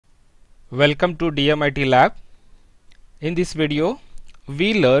Welcome to DMIT lab. In this video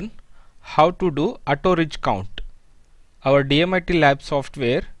we learn how to do auto ridge count. Our DMIT lab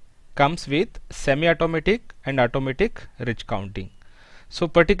software comes with semi-automatic and automatic ridge counting. So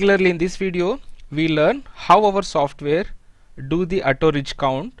particularly in this video we learn how our software do the auto ridge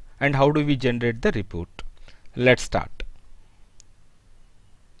count and how do we generate the report. Let's start.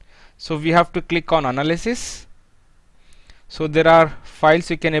 So we have to click on analysis. So there are files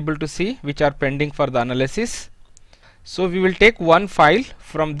you can able to see which are pending for the analysis. So we will take one file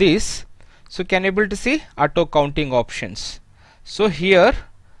from this. So can able to see auto counting options. So here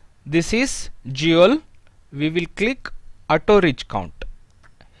this is dual. We will click auto ridge count.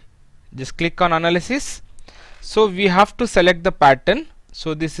 Just click on analysis. So we have to select the pattern.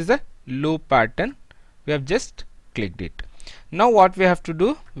 So this is a loop pattern. We have just clicked it. Now what we have to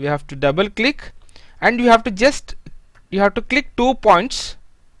do? We have to double click and you have to click 2 points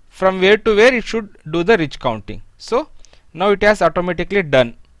from where to where it should do the ridge counting. So now it has automatically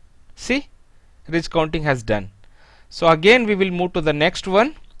done. See, ridge counting has done. So again we will move to the next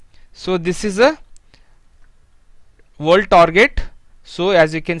one. So this is a world target. So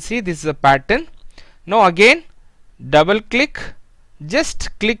as you can see, this is a pattern. Now again double click, just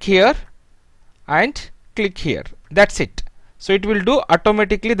click here and click here. That's it. So it will do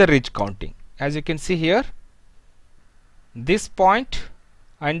automatically the ridge counting. As you can see here, this point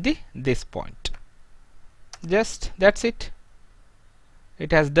and this point, just that's it.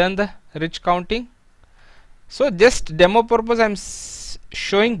 It has done the ridge counting. So just demo purpose I am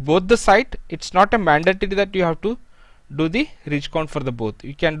showing both the side. It's not a mandatory that you have to do the ridge count for the both.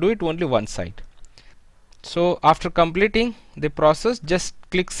 You can do it only one side. So after completing the process, just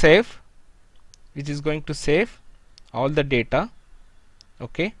click save, which is going to save all the data.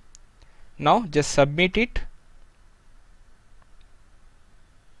 Okay, now just submit it.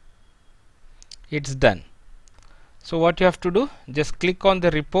 It's done. So what you have to do, just click on the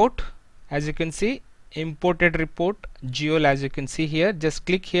report. As you can see, imported report dual. As you can see here, just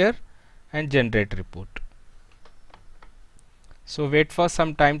click here and generate report. So wait for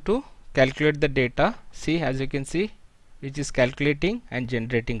some time to calculate the data. See, as you can see, which is calculating and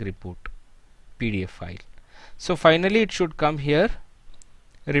generating report PDF file. So finally it should come here,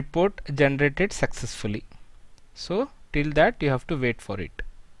 report generated successfully. So till that you have to wait for it.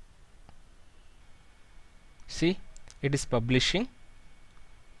 See, it is publishing.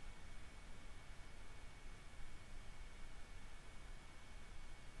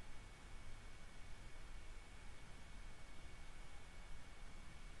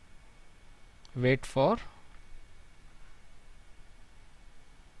 Wait for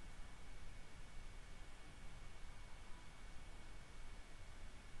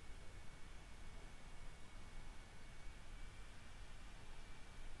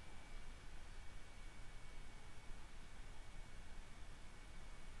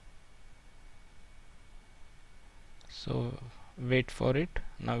so wait for it.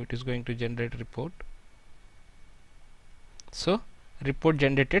 Now it is going to generate report. So report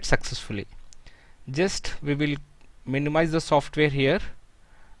generated successfully. Just we will minimize the software here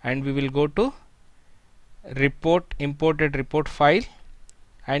and we will go to report, imported report file,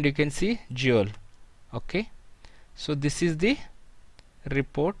 and you can see dual. Okay, so this is the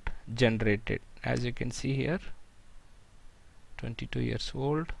report generated. As you can see here, 22 years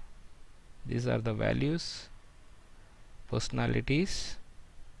old. These are the values, personalities,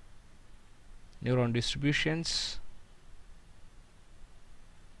 neuron distributions,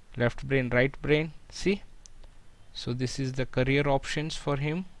 left brain, right brain. See, so this is the career options for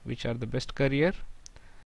him, which are the best career.